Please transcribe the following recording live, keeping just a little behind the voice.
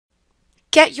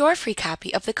Get your free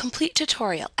copy of the complete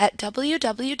tutorial at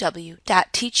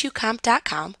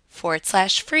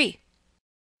www.teachucomp.com/free.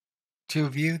 To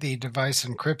view the device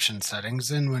encryption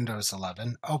settings in Windows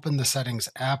 11, open the Settings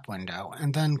app window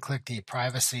and then click the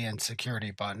Privacy and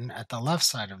Security button at the left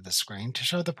side of the screen to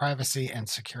show the privacy and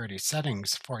security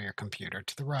settings for your computer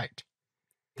to the right.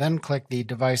 Then click the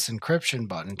Device Encryption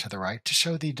button to the right to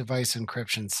show the device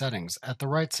encryption settings at the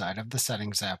right side of the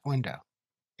Settings app window.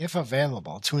 If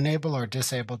available, to enable or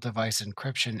disable device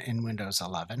encryption in Windows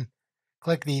 11,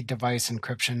 click the Device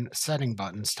Encryption Setting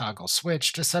button's toggle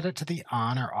switch to set it to the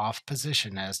on or off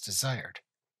position as desired.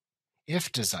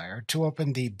 If desired, to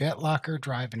open the Bitlocker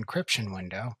Drive Encryption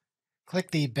window,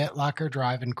 click the Bitlocker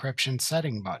Drive Encryption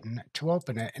Setting button to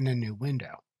open it in a new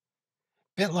window.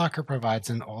 Bitlocker provides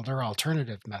an older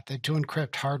alternative method to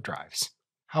encrypt hard drives.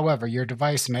 However, your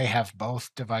device may have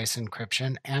both device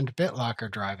encryption and Bitlocker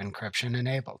Drive Encryption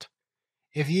enabled.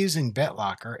 If using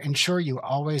Bitlocker, ensure you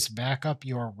always back up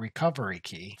your recovery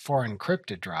key for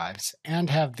encrypted drives and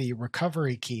have the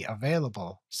recovery key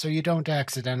available so you don't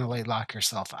accidentally lock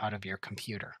yourself out of your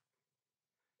computer.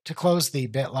 To close the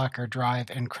Bitlocker Drive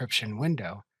Encryption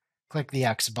window, click the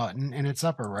X button in its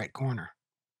upper right corner.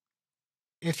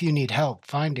 If you need help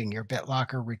finding your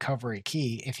Bitlocker recovery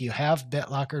key if you have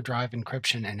Bitlocker Drive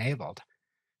Encryption enabled,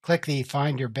 click the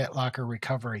Find Your Bitlocker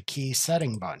Recovery Key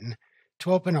setting button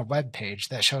to open a web page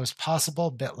that shows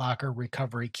possible Bitlocker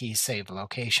recovery key save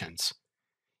locations.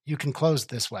 You can close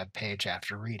this web page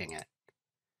after reading it.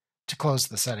 To close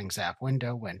the Settings app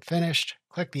window when finished,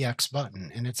 click the X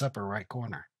button in its upper right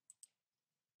corner.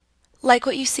 Like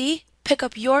what you see? Pick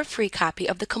up your free copy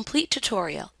of the complete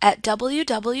tutorial at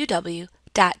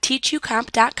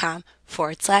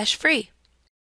www.teachucomp.com/free.